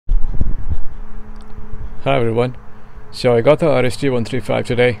Hi everyone. So I got the RST-135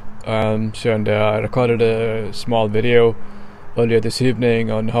 today. I recorded a small video earlier this evening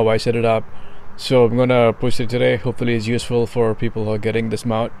on how I set it up. So I'm gonna post it today. Hopefully it's useful for people who are getting this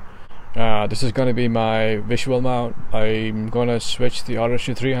mount. This is gonna be my visual mount. I'm gonna switch the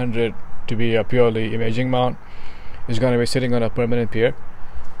RST-300 to be a purely imaging mount. It's gonna be sitting on a permanent pier.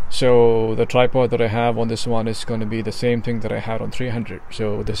 So the tripod that I have on this one is gonna be the same thing that I had on 300.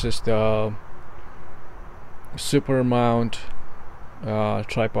 So this is the super mount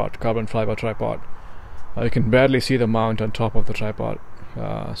tripod, carbon fiber tripod. You can barely see the mount on top of the tripod,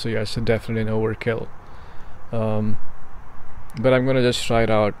 so yes, definitely an overkill, but I'm gonna just try it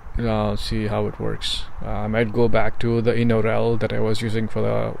out, see how it works. I might go back to the InnoRel that I was using for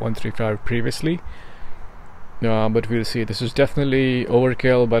the 135 previously, but we'll see. This is definitely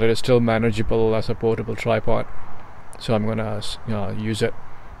overkill, but it is still manageable as a portable tripod, so I'm gonna use it.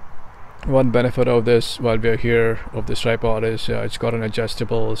 One benefit of this while we're here of this tripod is it's got an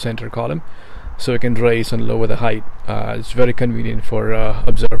adjustable center column, so you can raise and lower the height. It's very convenient for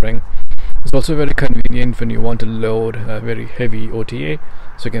observing. It's also very convenient when you want to load a very heavy OTA,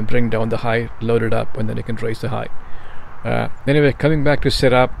 so you can bring down the height, load it up, and then you can raise the height. Anyway, coming back to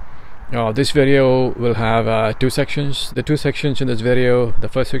setup, this video will have two sections. The two sections in this video, the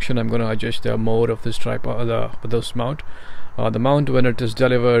first section I'm going to adjust the mode of this tripod, this mount. The mount when it is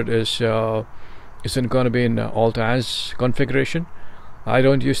delivered isn't going to be in Alt-Az configuration. I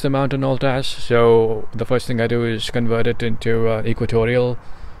don't use the mount in Alt-Az, so the first thing I do is convert it into equatorial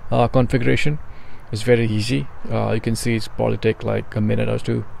configuration. It's very easy. You can see it's probably take like a minute or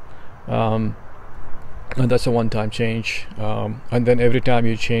two, and that's a one-time change. And then every time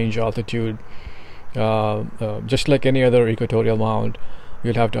you change altitude, just like any other equatorial mount,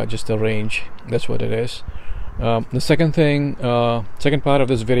 you'll have to adjust the range. That's what it is. The second part of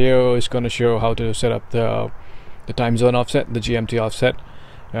this video is going to show how to set up the time zone offset, the GMT offset.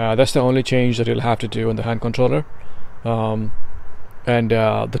 That's the only change that you'll have to do in the hand controller, and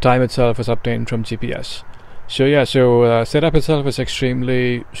the time itself is obtained from GPS. So yeah, setup itself is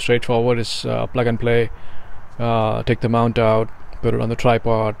extremely straightforward. It's plug and play. Take the mount out, put it on the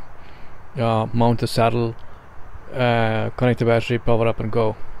tripod, mount the saddle, connect the battery, power up and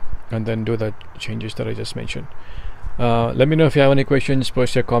go, and then do the changes that I just mentioned. Let me know if you have any questions.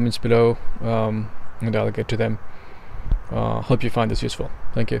 Post your comments below, and I'll get to them. Hope you find this useful.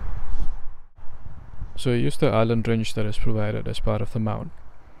 Thank you. So use the Allen wrench that is provided as part of the mount.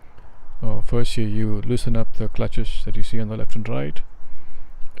 First you loosen up the clutches that you see on the left and right,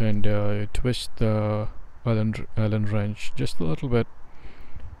 and you twist the Allen wrench just a little bit.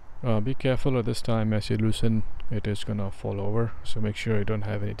 Be careful at this time. As you loosen, it is gonna fall over, so make sure you don't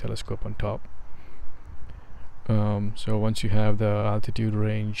have any telescope on top. So once you have the altitude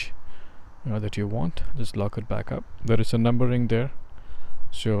range that you want, just lock it back up. There is a numbering there,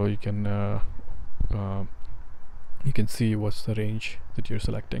 so you can see what's the range that you're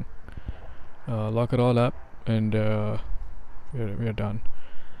selecting. Lock it all up, and we're done.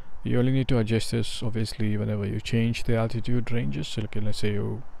 You only need to adjust this obviously whenever you change the altitude ranges. So let's say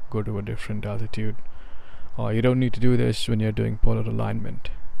you go to a different altitude. You don't need to do this when you're doing polar alignment.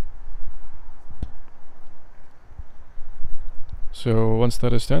 So once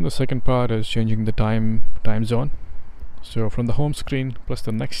that is done, the second part is changing the time zone. So from the home screen, press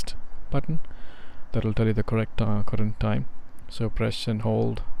the next button. That will tell you the correct current time. So press and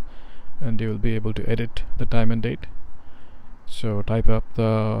hold, and you will be able to edit the time and date. So type up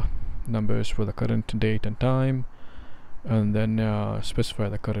the numbers for the current date and time, and then specify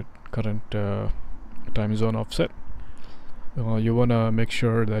the current time zone offset. You want to make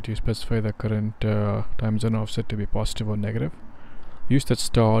sure that you specify the current time zone offset to be positive or negative. Use that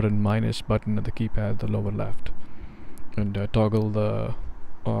star and minus button at the keypad, the lower left, and toggle the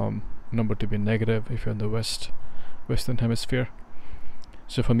number to be negative if you're in the western hemisphere.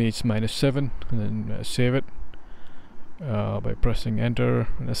 So for me it's -7, and then save it by pressing enter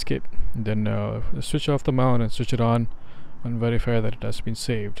and escape. And then switch off the mount and switch it on, and verify that it has been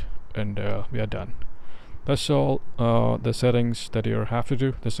saved, and we are done. That's all the settings that you have to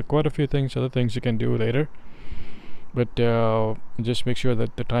do. There's quite a few other things you can do later, but just make sure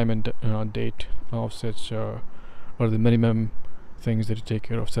that the time and date offsets are the minimum things that you take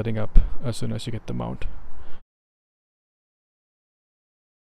care of setting up as soon as you get the mount.